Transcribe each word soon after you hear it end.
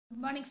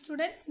Good morning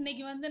students.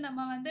 இன்னைக்கு வந்து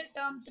நம்ம வந்து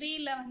term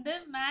 3ல வந்து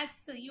maths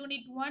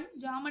unit 1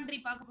 geometry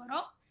பார்க்க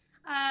போறோம்.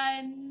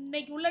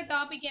 இன்னைக்கு உள்ள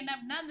டாபிக் என்ன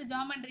அப்படின்னா அந்த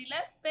geometryல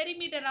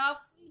perimeter of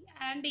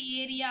and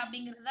area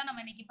அப்படிங்கறது தான்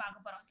நம்ம இன்னைக்கு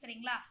பார்க்க போறோம்.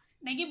 சரிங்களா?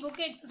 இன்னைக்கு book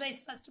exercise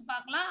first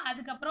பார்க்கலாம்.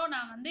 அதுக்கு அப்புறம்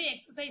நான் வந்து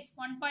exercise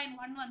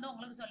 1.1 வந்து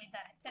உங்களுக்கு சொல்லி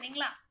தரேன்.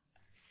 சரிங்களா?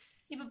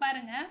 இப்போ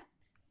பாருங்க.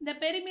 இந்த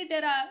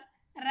perimeter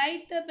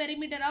write the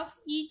perimeter of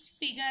each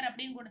figure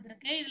அப்படின்னு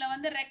கொடுத்திருக்கு. இதுல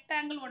வந்து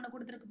rectangle ஒன்னு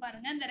கொடுத்திருக்கு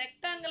பாருங்க. இந்த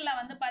rectangleல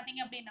வந்து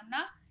பாத்தீங்க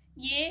அப்படின்னா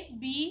A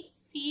B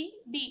C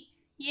D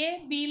A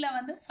B ல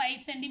வந்து 5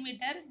 cm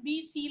B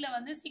C ல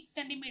வந்து 6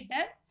 cm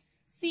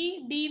C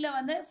D ல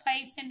வந்து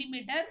 5 cm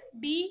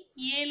D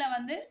A ல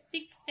வந்து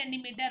 6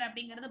 cm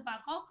அப்படிங்கிறது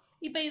பார்க்கும்.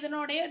 இப்போ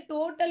இதனுடைய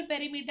டோட்டல்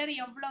பெரிமீட்டர்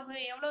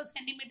எவ்வளவு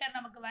சென்டிமீட்டர்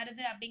நமக்கு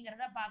வருது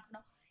அப்படிங்கறத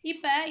பார்க்கணும்.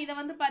 இப்போ இத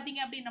வந்து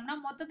பாத்தீங்க அப்படின்னா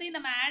மொத்தத்தையும்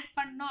நம்ம ஆட்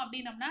பண்ணோம்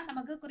அப்படின்னா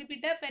நமக்கு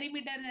குறிப்பிட்ட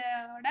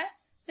பெரிமீட்டரோட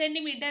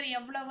சென்டிமீட்டர்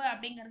எவ்வளவு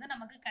அப்படிங்கிறது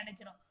நமக்கு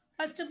கிடைச்சிரும்.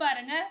 ஃபர்ஸ்ட்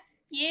பாருங்க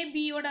AB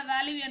யோட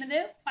வேல்யூ என்னது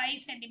 5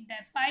 cm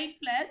 5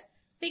 plus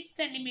 6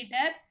 cm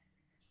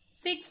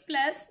 6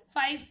 plus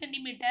 5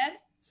 cm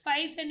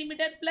 5 cm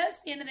plus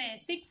என்னது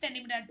 6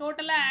 cm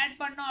டோட்டலா ஆட்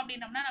பண்ணோம்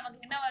அப்படின்னா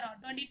நமக்கு என்ன வரும்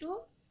 22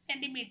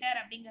 cm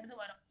அப்படிங்கிறது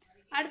வரும்.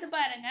 அடுத்து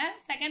பாருங்க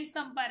செகண்ட்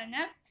சம் பாருங்க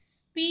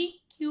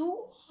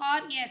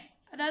PQRS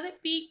அதாவது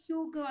PQ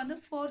க்கு வந்து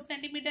 4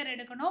 cm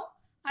எடுக்கணும்.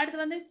 அடுத்து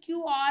வந்து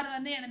QR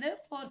வந்து என்னது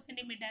 4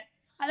 cm.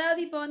 அதாவது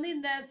இப்போ வந்து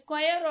இந்த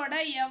ஸ்கொயரோட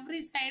எவ்ரி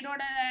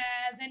சைடோட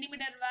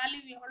சென்டிமீட்டர்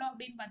வேல்யூ எவ்வளோ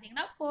அப்படின்னு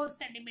பார்த்தீங்கன்னா 4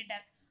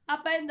 சென்டிமீட்டர்.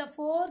 அப்போ இந்த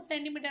 4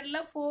 சென்டிமீட்டரில்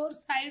 4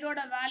 சைடோட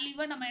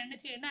வேல்யூவை நம்ம என்ன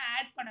செய்யணும்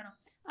ஆட் பண்ணணும்.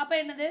 அப்போ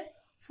என்னது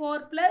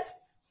 4 +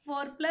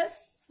 4 +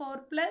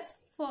 4 +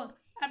 4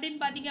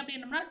 அப்படின்னு பார்த்தீங்க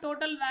அப்படின்னோம்னா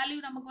டோட்டல் வேல்யூ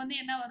நமக்கு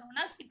வந்து என்ன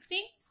வரும்னா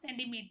 16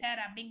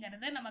 சென்டிமீட்டர்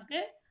அப்படிங்கிறது நமக்கு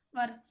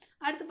வரும்.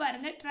 அடுத்து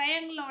பாருங்க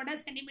ட்ரையாங்கிளோட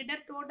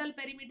சென்டிமீட்டர் டோட்டல்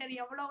பெரிமீட்டர்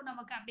எவ்வளவு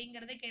நமக்கு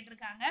அப்படிங்கறத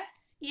கேட்டிருக்காங்க.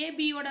 AB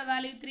யோட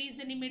வேல்யூ 3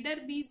 cm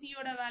BC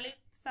யோட வேல்யூ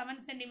 7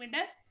 cm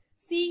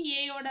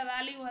CA யோட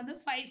வேல்யூ வந்து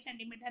 5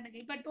 cm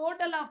இருக்கு. இப்போ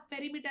total of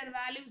perimeter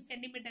value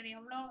centimetre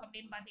எவ்வளவு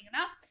அப்படின்னு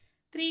பாத்தீங்கன்னா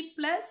 3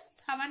 +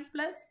 7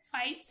 +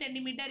 5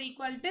 cm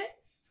 =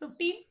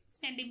 15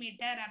 cm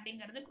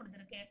அப்படிங்கிறது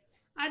கொடுத்திருக்கு.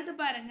 அடுத்து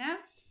பாருங்க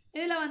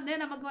இதுல வந்து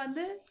நமக்கு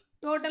வந்து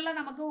டோட்டலாக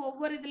நமக்கு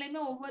ஒவ்வொரு இதுலையுமே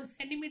ஒவ்வொரு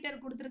சென்டிமீட்டர்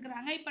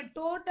கொடுத்துருக்குறாங்க. இப்போ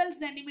டோட்டல்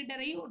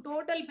சென்டிமீட்டரையும்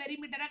டோட்டல்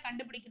பெரிமீட்டரை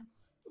கண்டுபிடிக்கணும்.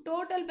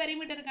 டோட்டல்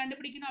பெரிமீட்டர்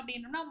கண்டுபிடிக்கணும்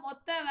அப்படின்னா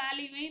மொத்த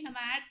வேல்யூவையும் நம்ம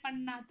ஆட்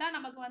பண்ணா தான்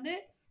நமக்கு வந்து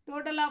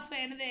டோட்டல் ஆஃப்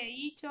என்னது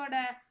ஈச்சோட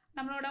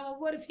நம்மளோட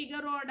ஒவ்வொரு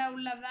ஃபிகரோட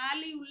உள்ள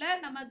வேல்யூவில்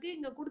நமக்கு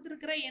இங்கே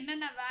கொடுத்துருக்குற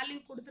என்னென்ன வேல்யூ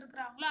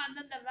கொடுத்துருக்குறாங்களோ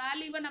அந்தந்த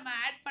வேல்யூவை நம்ம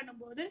ஆட்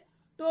பண்ணும்போது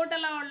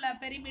டோட்டலாக உள்ள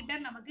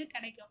பெரிமீட்டர் நமக்கு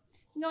கிடைக்கும்.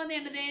 இங்கே வந்து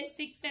என்னது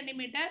 6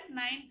 cm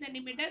 9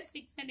 cm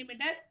 6 cm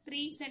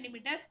 3 cm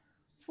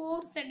 4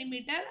 cm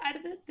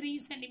அடுத்து 3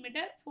 cm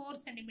 4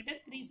 cm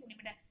 3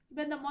 cm.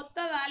 இப்போ இந்த மொத்த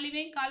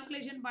வேல்யூவையும்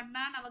கால்குலேஷன்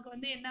பண்ணா நமக்கு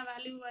வந்து என்ன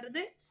வேல்யூ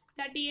வருது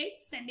 38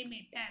 cm.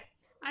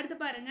 அடுத்து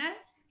பாருங்க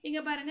இங்க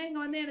பாருங்க இங்க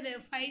வந்து என்னது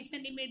 5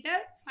 cm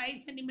 5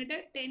 cm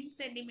 10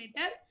 cm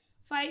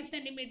 5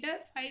 cm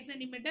 5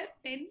 cm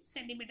 10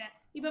 cm.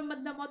 இப்போ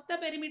இந்த மொத்த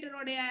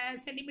பெரிமீட்டரோட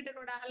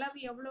சென்டிமீட்டரோட அளவு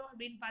எவ்வளவு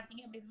அப்படின்னு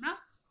பாத்தீங்க அப்படின்னா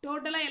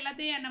டோட்டலா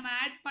எல்லாத்தையும் நம்ம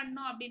ஆட்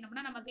பண்ணோம்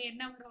அப்படின்னோம்னா நமக்கு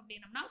என்ன வரும்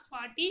அப்படின்னோம்னா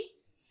 40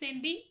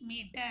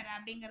 சென்டிமீட்டர்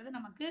அப்படிங்கிறது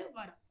நமக்கு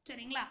வரும்.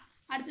 சரிங்களா?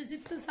 அடுத்து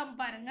 6th சம்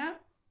பாருங்க.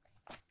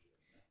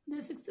 இந்த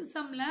 6th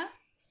சம்ல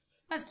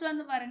ஃபர்ஸ்ட்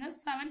வந்து பாருங்க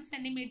 7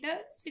 cm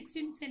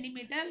 16 cm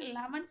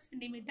 11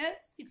 cm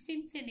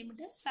 16 cm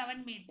 7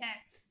 metre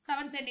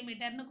 7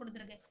 சென்டிமீட்டர்னு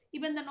கொடுத்துருக்கு.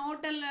 இப்போ இந்த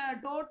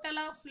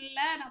டோட்டலா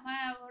ஃபுல்லா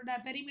நம்மளோட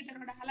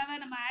பெரிமீட்டரோட அளவை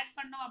நம்ம ஆட்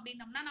பண்ணோம்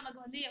அப்படின்னோம்னா நமக்கு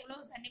வந்து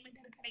எவ்வளவு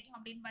சென்டிமீட்டர் கிடைக்கும்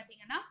அப்படின்னு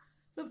பார்த்தீங்கன்னா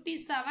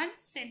 57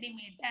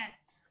 சென்டிமீட்டர்.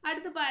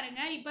 அடுத்து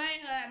பாருங்க இப்போ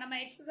நம்ம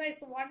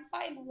எக்ஸசைஸ்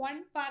 1.1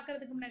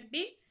 பார்க்கறதுக்கு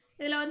முன்னாடி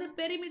இதில் வந்து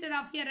பெரிமீட்டர்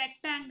ஆஃப் எ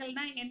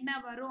ரெக்டாங்கிள்னா என்ன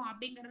வரும்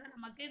அப்படிங்கிறது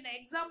நமக்கு இந்த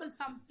எக்ஸாம்பிள்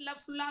சம்ஸில்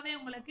ஃபுல்லாகவே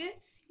உங்களுக்கு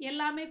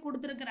எல்லாமே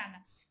கொடுத்துருக்குறாங்க.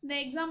 இந்த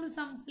எக்ஸாம்பிள்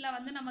சம்ஸில்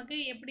வந்து நமக்கு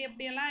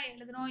எப்படியெல்லாம்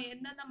எழுதணும்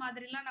எந்தெந்த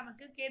மாதிரிலாம்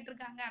நமக்கு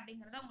கேட்டிருக்காங்க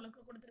அப்படிங்கிறத உங்களுக்கு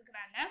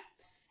கொடுத்துருக்குறாங்க.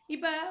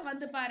 இப்போ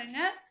வந்து பாருங்க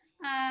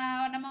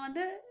நம்ம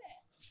வந்து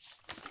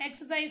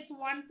எக்ஸசைஸ்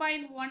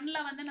 1.1ல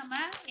வந்து நம்ம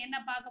என்ன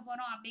பார்க்க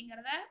போகிறோம்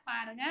அப்படிங்கிறத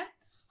பாருங்க.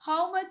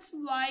 How much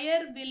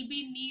wire will be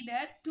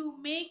needed to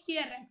make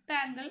a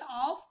rectangle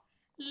of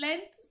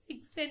length 6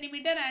 cm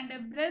and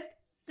breadth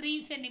 3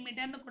 cm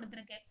ன்னு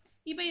கொடுத்திருக்கு.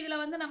 இப்போ இதுல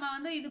வந்து நம்ம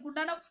வந்து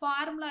இதுக்குண்டான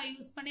ஃபார்முலா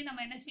யூஸ் பண்ணி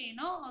நம்ம என்ன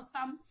செய்யணும்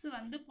சம்ஸ்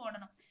வந்து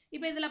போடணும்.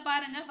 இப்போ இதுல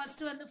பாருங்க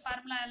ஃபர்ஸ்ட் வந்து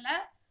ஃபார்முலால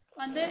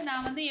வந்து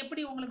நான் வந்து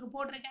எப்படி உங்களுக்கு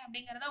போட்டிருக்கேன்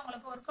அப்படிங்கறத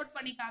உங்களுக்கு ஒர்க் அவுட்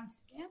பண்ணி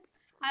காமிச்சிருக்கேன்.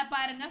 அதை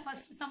பாருங்க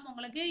ஃபர்ஸ்ட் சம்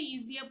உங்களுக்கு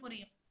ஈஸியா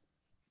புரியும்.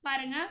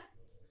 பாருங்க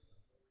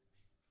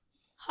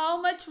how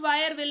much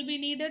wire will be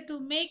needed to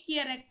make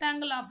a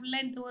rectangle of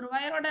length ஒரு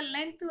வயரோட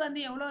லென்த் வந்து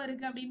எவ்வளோ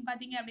இருக்கு அப்படின்னு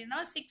பார்த்தீங்க அப்படின்னா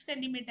 6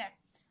 cm.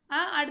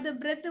 அடுத்து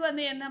பிரெத்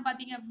வந்து என்ன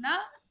பார்த்தீங்க அப்படின்னா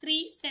 3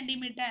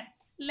 cm.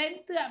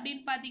 லென்த்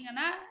அப்படின்னு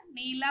பார்த்தீங்கன்னா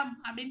நீளம்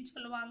அப்படின்னு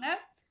சொல்லுவாங்க.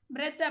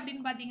 பிரெத்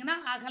அப்படின்னு பார்த்தீங்கன்னா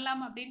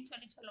அகலம்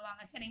அப்படின்னு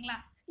சொல்லுவாங்க. சரிங்களா?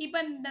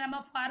 இப்போ இந்த நம்ம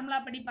ஃபார்முலா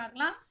படி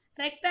பார்க்கலாம்.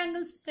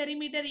 Rectangles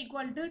perimeter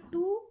equal to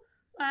 2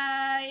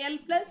 L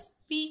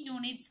 + P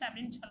units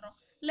அப்படின்னு சொல்கிறோம்.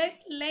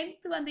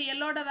 லென்த் வந்து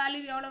எல்லோட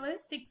வேல்யூ எவ்வளவு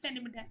 6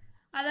 சென்டிமீட்டர்,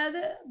 அதாவது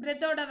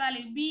பிரெத்தோட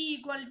value b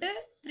equal to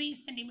 3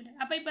 centimetre.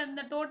 அப்போ இப்போ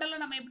இந்த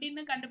டோட்டலாக நம்ம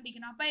எப்படின்னு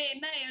கண்டுபிடிக்கணும். அப்போ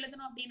என்ன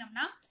எழுதணும்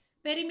அப்படின்னம்னா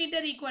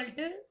பெரிமீட்டர் ஈக்குவல்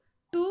டு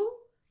 2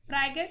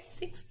 ப்ராக்கெட்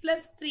 6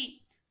 + 3.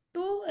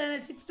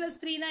 6 +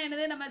 3னா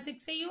என்னது, நம்ம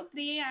 6ஐயும்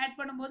 3ஐயும் ஆட்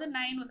பண்ணும்போது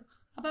 9 வரும்.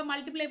 அப்போ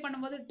மல்டிப்ளை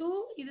பண்ணும்போது 2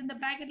 இது இந்த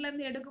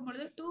ப்ராக்கெட்லேருந்து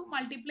எடுக்கும்பொழுது 2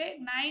 ×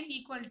 9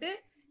 ஈக்குவல் டு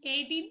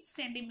 18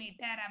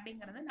 சென்டிமீட்டர்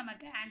அப்படிங்கிறது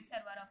நமக்கு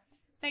ஆன்சர் வரும்.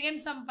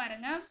 செகண்ட் சம்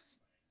பாருங்க.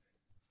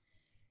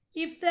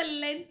 If the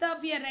length of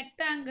a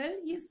rectangle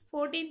is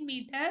 14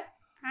 meter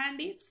and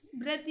its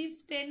breadth is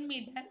 10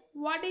 meter,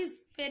 what is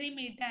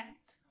perimeter?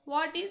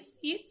 What is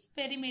its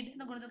perimeter?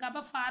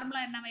 அப்போ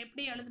ஃபார்முலா நம்ம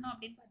எப்படி எழுதணும்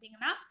அப்படின்னு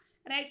பார்த்தீங்கன்னா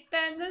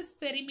rectangle's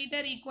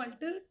perimeter equal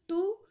to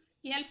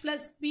 2l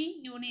plus b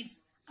units.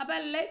 அப்போ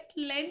let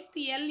length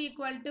l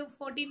equal to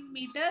 14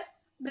 meter,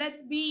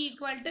 breadth b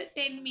equal to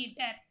 10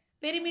 meter.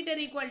 Perimeter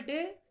equal to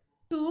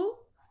 2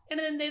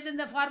 என்னது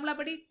இந்த formula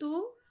படி 2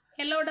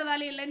 எல்லோட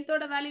வேல்யூ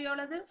லென்த்தோட வேல்யூ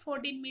எவ்வளவு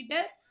 14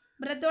 மீட்டர்,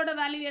 பிரெத்தோட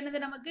வேல்யூ என்னது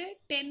நமக்கு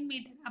 10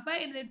 மீட்டர். அப்போ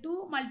என்னது 2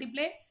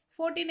 மல்டிப்ளை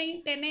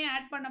 14ஐயும் 10ஐயும்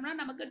ஆட் பண்ணோம்னா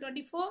நமக்கு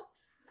 24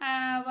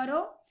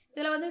 வரும்.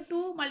 இதில் வந்து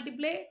 2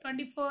 மல்டிப்ளை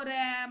 24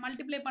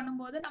 மல்டிப்ளை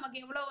பண்ணும்போது நமக்கு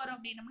எவ்வளோ வரும்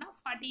அப்படின்னம்னா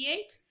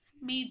 48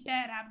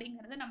 மீட்டர்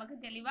அப்படிங்கிறது நமக்கு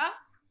தெளிவாக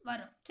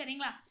வரும்.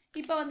 சரிங்களா?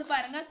 இப்போ வந்து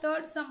பாருங்கள்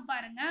தேர்ட் சம்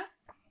பாருங்கள்.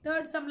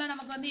 தேர்ட் சம்மில்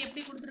நமக்கு வந்து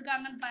எப்படி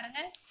கொடுத்துருக்காங்கன்னு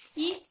பாருங்கள்.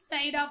 Each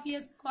side of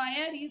a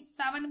square is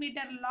 7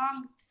 metre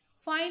long,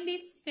 find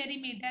it's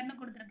பெரிமீட்டர்னு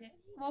கொடுத்துருக்கு.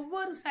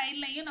 ஒவ்வொரு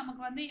சைட்லையும்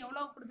நமக்கு வந்து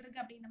எவ்வளோ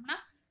கொடுத்துருக்கு அப்படின்னம்னா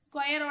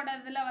ஸ்கொயரோட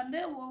இதில் வந்து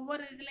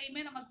ஒவ்வொரு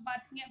இதுலையுமே நமக்கு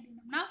பார்த்தீங்க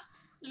அப்படின்னம்னா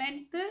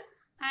length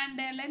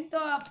and length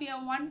of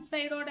one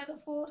சைடோட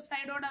 4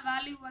 சைடோட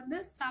value வந்து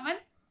 7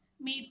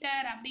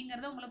 மீட்டர்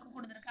அப்படிங்கிறது உங்களுக்கு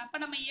கொடுத்துருக்கு. அப்போ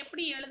நம்ம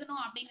எப்படி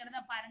எழுதணும்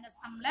அப்படிங்கிறத பாருங்கள்.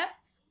 சம்மில்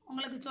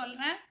உங்களுக்கு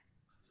சொல்கிறேன்.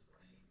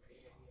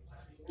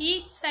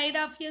 Each side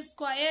of a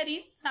square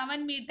is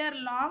 7 meter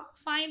long.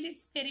 Find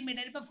its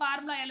perimeter. இப்போ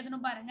ஃபார்முலா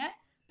எழுதணும் பாருங்க.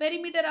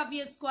 Perimeter of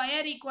a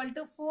square equal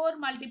to 4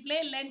 multiply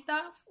length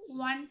of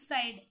one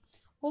side.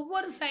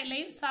 ஒவ்வொரு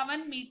சைட்லையும்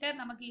 7 மீட்டர்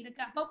நமக்கு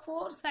இருக்கு. அப்போ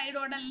 4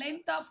 சைடோட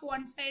லென்த் ஆஃப்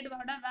ஒன்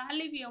சைடோட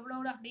வேல்யூ எவ்வளோ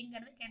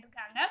அப்படிங்கிறது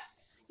கேட்டிருக்காங்க.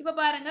 இப்போ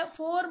பாருங்க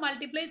 4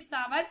 multiply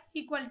 7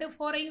 equal to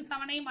 4ஐயும்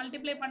 7ஐயும்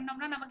மல்டிப்ளை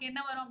பண்ணோம்னா நமக்கு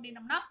என்ன வரும்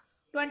அப்படின்னம்னா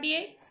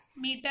 28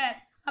 மீட்டர்.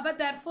 அப்போ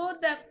therefore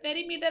the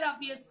perimeter of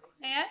a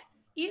square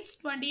is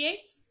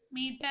 28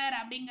 metre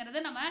அப்படிங்கிறது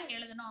நம்ம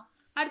எழுதணும்.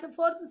 அடுத்து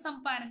fourth sum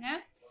பாருங்க.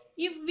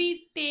 If we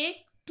take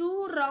 2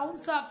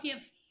 rounds of a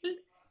field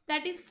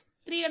that is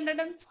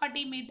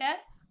 340 meter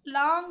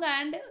long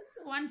and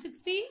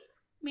 160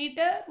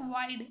 meter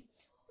wide,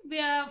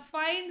 we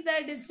find the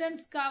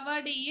distance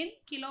covered in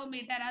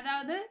kilometer.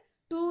 அதாவது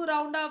 2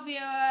 round of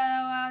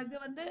இது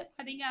வந்து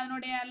பார்த்தீங்க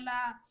அதனுடைய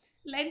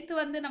லென்த்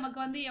வந்து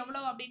நமக்கு வந்து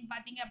எவ்வளோ அப்படின்னு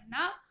பார்த்தீங்க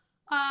அப்படின்னா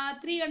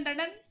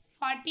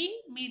 340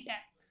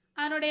 மீட்டர்.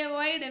 அதனுடைய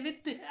வைடு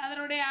வித்து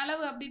அதனுடைய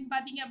அளவு அப்படின்னு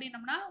பார்த்தீங்க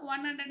அப்படின்னம்னா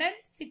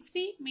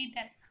 160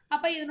 மீட்டர்.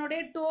 அப்போ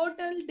இதனுடைய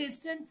total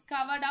distance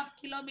covert half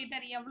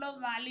kilometre எவ்வளோ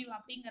வேல்யூ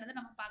அப்படிங்கிறது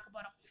நம்ம பார்க்க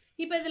போகிறோம்.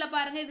 இப்போ இதில்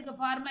பாருங்கள் இதுக்கு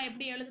ஃபார்முலா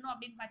எப்படி எழுதணும்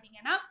அப்படின்னு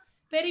பார்த்தீங்கன்னா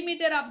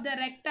perimeter of the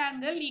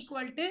rectangle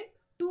equal to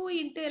 2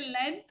 into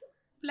length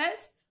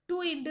plus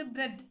 2 into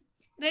breadth.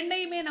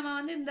 ரெண்டையுமே நம்ம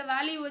வந்து இந்த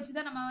வேல்யூ வச்சு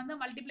தான் நம்ம வந்து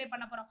மல்டிப்ளை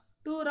பண்ண போகிறோம்.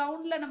 2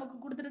 ரவுண்டில் நமக்கு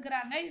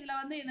கொடுத்துருக்குறாங்க. இதில்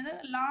வந்து என்னது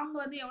லாங்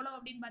வந்து எவ்வளோ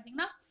அப்படின்னு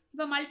பார்த்தீங்கன்னா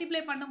இப்போ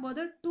மல்டிப்ளை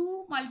பண்ணும்போது 2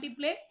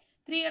 மல்டிப்ளை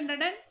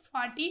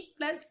 340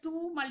 ப்ளஸ்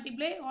 2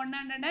 மல்டிப்ளை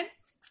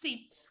 160.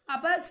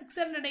 அப்போ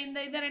 600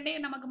 இந்த இதை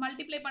ரெண்டையும் நமக்கு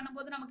மல்டிப்ளை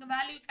பண்ணும்போது நமக்கு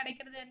வேல்யூ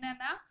கிடைக்கிறது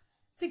என்னன்னா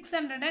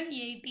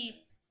 680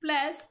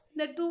 ப்ளஸ்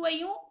இந்த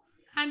 2ஐயும்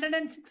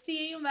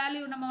 160ஐயும்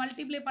வேல்யூ நம்ம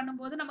மல்டிப்ளை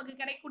பண்ணும்போது நமக்கு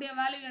கிடைக்கக்கூடிய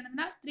வேல்யூ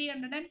என்னதுன்னா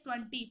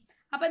 320.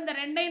 அப்போ இந்த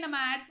ரெண்டையும் நம்ம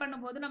ஆட்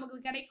பண்ணும்போது நமக்கு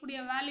கிடைக்கக்கூடிய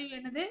வேல்யூ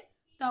என்னது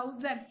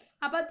 1000.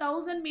 அப்போ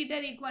 1000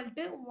 மீட்டர் ஈக்குவல்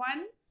டு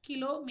 1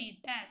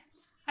 கிலோமீட்டர்.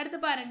 அடுத்து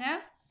பாருங்க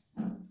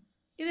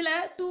இதில்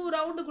 2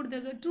 ரவுண்டு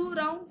கொடுத்துருக்கு. 2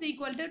 rounds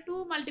equal to 2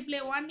 multiply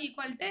 1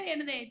 equal to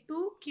என்னது 2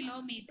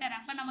 கிலோமீட்டர்.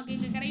 அப்போ நமக்கு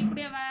இங்கே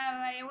கிடைக்கக்கூடிய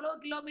எவ்வளோ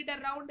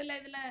கிலோமீட்டர் ரவுண்டில்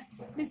இதில்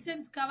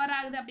டிஸ்டன்ஸ் கவர்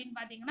ஆகுது அப்படின்னு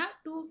பார்த்தீங்கன்னா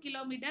 2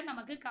 கிலோமீட்டர்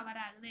நமக்கு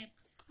கவர் ஆகுது.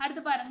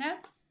 அடுத்து பாருங்க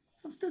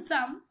 5th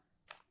sum.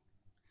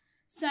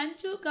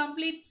 Sanju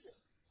completes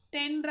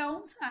 10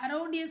 rounds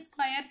around a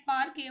square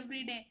park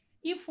every day.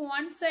 If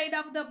one side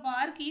of the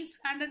park is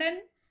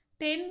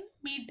 110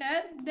 meter,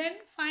 then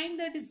find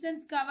the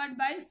distance covered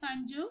by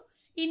Sanju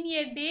in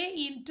a day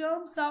in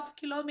terms of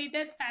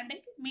kilometers and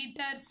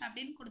meters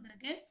அப்படின்னு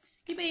கொடுத்துருக்கு.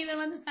 இப்போ இதை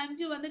வந்து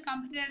சஞ்சு வந்து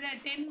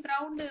completed 10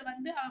 round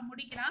வந்து அவன்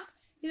முடிக்கிறான்.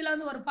 இதில்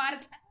வந்து ஒரு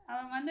பார்க்கில்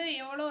அவன் வந்து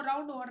எவ்வளோ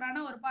ரவுண்டு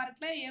ஓடுறான்னா ஒரு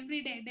பார்க்கில்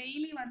எவ்ரிடே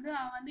டெய்லி வந்து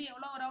அவன் வந்து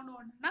எவ்வளோ ரவுண்டு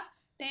ஓடுறான்னா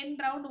 10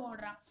 ரவுண்டு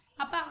ஓடுறான்.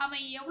 அப்போ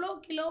அவன் எவ்வளோ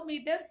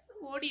கிலோமீட்டர்ஸ்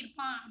ஓடி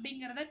இருப்பான்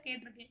அப்படிங்கிறத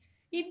கேட்டிருக்கு.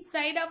 இன்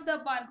side of the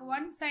park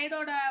one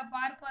சைடோட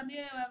park வந்து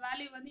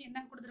வேல்யூ வந்து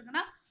என்ன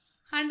கொடுத்துருக்குன்னா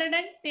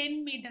 110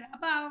 மீட்டர்.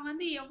 அப்போ அவன்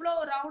வந்து எவ்வளோ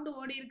ரவுண்டு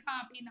ஓடி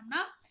இருக்கான்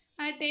அப்படின்னம்னா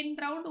 10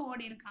 ரவுண்டு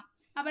ஓடி இருக்கான்.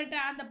 அப்போ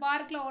அந்த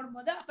பார்க்கில்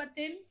ஓடும்போது அப்போ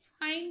 10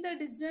 find the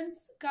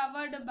distance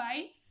covered by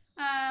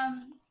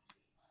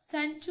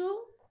Sanju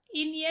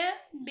in a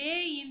day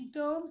in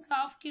terms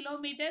of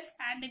kilometers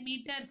and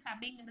meters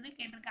அப்படிங்கிறது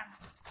கேட்டிருக்காங்க.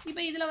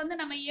 இப்போ இதில் வந்து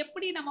நம்ம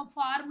எப்படி நம்ம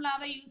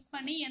ஃபார்முலாவை யூஸ்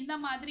பண்ணி எந்த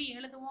மாதிரி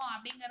எழுதுவோம்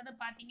அப்படிங்கிறது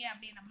பார்த்தீங்க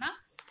அப்படின்னம்னா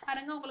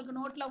பாருங்க, உங்களுக்கு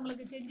நோட்டில்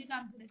உங்களுக்கு செஞ்சு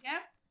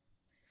காமிச்சிருக்கேன்.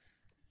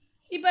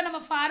 இப்போ நம்ம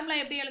ஃபார்முலா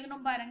எப்படி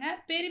எழுதணும் பாருங்க.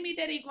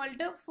 Perimeter equal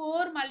to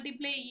 4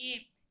 multiply A.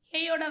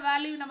 ஏயோட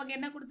value நமக்கு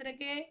என்ன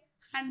கொடுத்துருக்கு?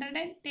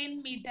 110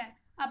 மீட்டர்.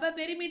 அப்போ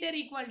perimeter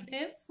equal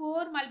to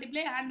 4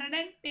 multiply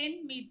 110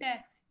 metre.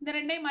 இந்த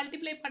ரெண்டையும்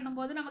மல்டிப்ளை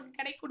பண்ணும்போது நமக்கு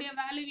கிடைக்கக்கூடிய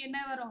வேல்யூ என்ன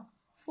வரும்?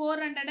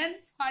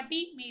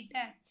 440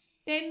 metre.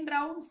 10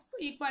 rounds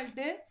equal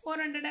to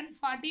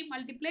 440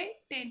 multiply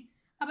 10.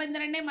 அப்போ இந்த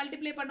ரெண்டையும்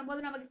மல்டிப்ளை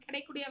பண்ணும்போது நமக்கு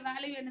கிடைக்கக்கூடிய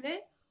வேல்யூ என்னது?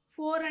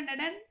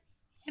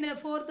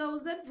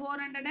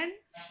 4400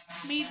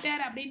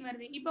 மீட்டர் அப்படின்னு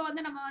வருது. இப்போ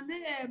வந்து நம்ம வந்து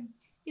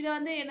இதை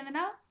வந்து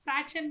என்னதுன்னா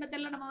ஃப்ராக்ஷன்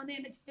மெத்தடில் நம்ம வந்து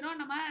என்ன செய்கிறோம்,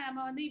 நம்ம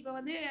வந்து இப்போ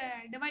வந்து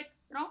டிவைட்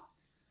பண்ணுறோம்.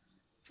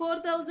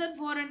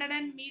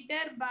 4400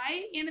 மீட்டர் பை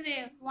என்னது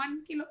 1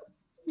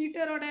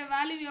 கிலோமீட்டரோட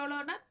வேல்யூ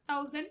எவ்வளோன்னா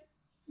 1000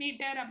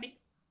 மீட்டர் அப்படின்னு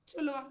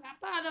சொல்லுவாங்க.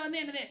 அப்போ அதை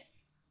வந்து என்னது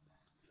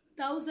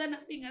 1000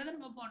 அப்படிங்கிறத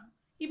நம்ம போடணும்.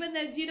 இப்போ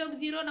இந்த 0க்கு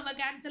 0 நம்ம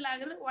கேன்சல்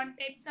ஆகுறது. 1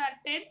 10s are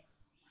 10.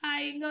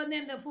 இங்கே வந்து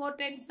இந்த 4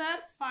 10s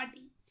are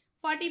 40.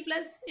 40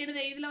 ப்ளஸ்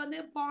என்னது இதில் வந்து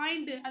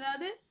பாயிண்ட்,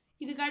 அதாவது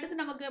இதுக்கு அடுத்து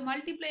நமக்கு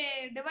மல்டிப்ளை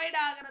டிவைட்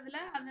ஆகிறதுல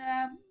அந்த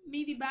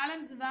மீதி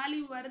பேலன்ஸ்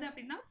வேல்யூ வருது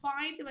அப்படின்னா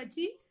பாயிண்ட்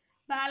வச்சு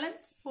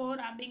பேலன்ஸ்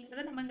 4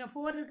 அப்படிங்கிறத நம்ம இங்கே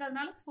 4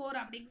 இருக்கிறதுனால 4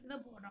 அப்படிங்கிறத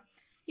போடுறோம்.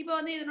 இப்போ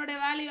வந்து இதனுடைய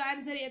வேல்யூ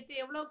ஆன்சர்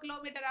எவ்வளோ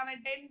கிலோமீட்டர் ஆன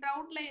 10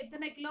 ரவுண்டில்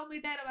எத்தனை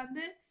கிலோமீட்டர்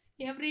வந்து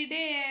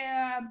எவ்ரிடே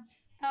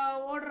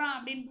ஓடுறான்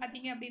அப்படின்னு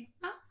பார்த்தீங்க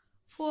அப்படின்னா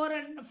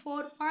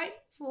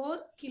 4.4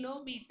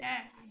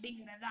 கிலோமீட்டர்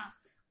அப்படிங்கிறதா.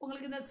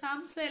 உங்களுக்கு இந்த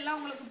சம்ஸ் எல்லாம்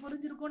உங்களுக்கு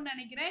புரிஞ்சிருக்கும்னு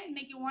நினைக்கிறேன்.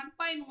 இன்னைக்கு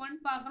 1.1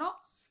 பார்க்குறோம்.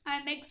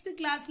 நெக்ஸ்ட்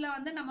கிளாஸில்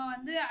வந்து நம்ம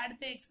வந்து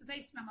அடுத்த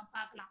எக்ஸசைஸ் நம்ம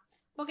பார்க்கலாம்.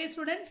 ஓகே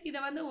ஸ்டூடெண்ட்ஸ், இதை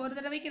வந்து ஒரு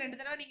தடவைக்கு 2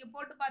 தடவை நீங்கள்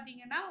போட்டு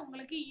பார்த்தீங்கன்னா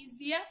உங்களுக்கு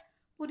ஈஸியாக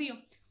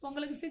புரியும்.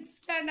 உங்களுக்கு 6th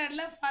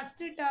ஸ்டாண்டர்டில்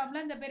ஃபஸ்ட்டு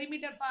டேர்மில் இந்த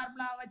பெரிமீட்டர்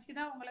ஃபார்முலா வச்சு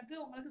தான்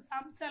உங்களுக்கு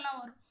சம்ஸ் எல்லாம்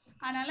வரும்.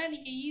 அதனால்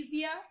நீங்கள்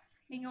ஈஸியாக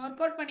நீங்கள்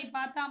ஒர்க் அவுட் பண்ணி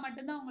பார்த்தா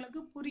மட்டும்தான்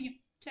உங்களுக்கு புரியும்.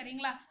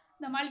 சரிங்களா?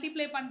 இந்த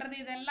மல்டிப்ளை பண்ணுறது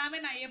இது எல்லாமே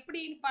நான்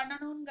எப்படி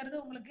பண்ணணுங்கிறது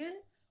உங்களுக்கு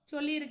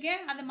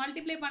சொல்லியிருக்கேன். அந்த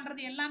மல்டிப்ளை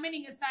பண்ணுறது எல்லாமே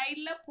நீங்கள்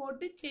சைடில்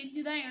போட்டு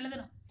செஞ்சு தான்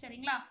எழுதணும்.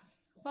 சரிங்களா?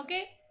 ஓகே,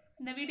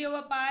 இந்த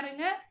வீடியோவை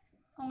பாருங்கள்,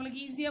 உங்களுக்கு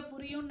ஈஸியாக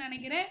புரியும்னு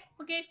நினைக்கிறேன்.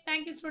 Okay,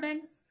 thank you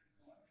students.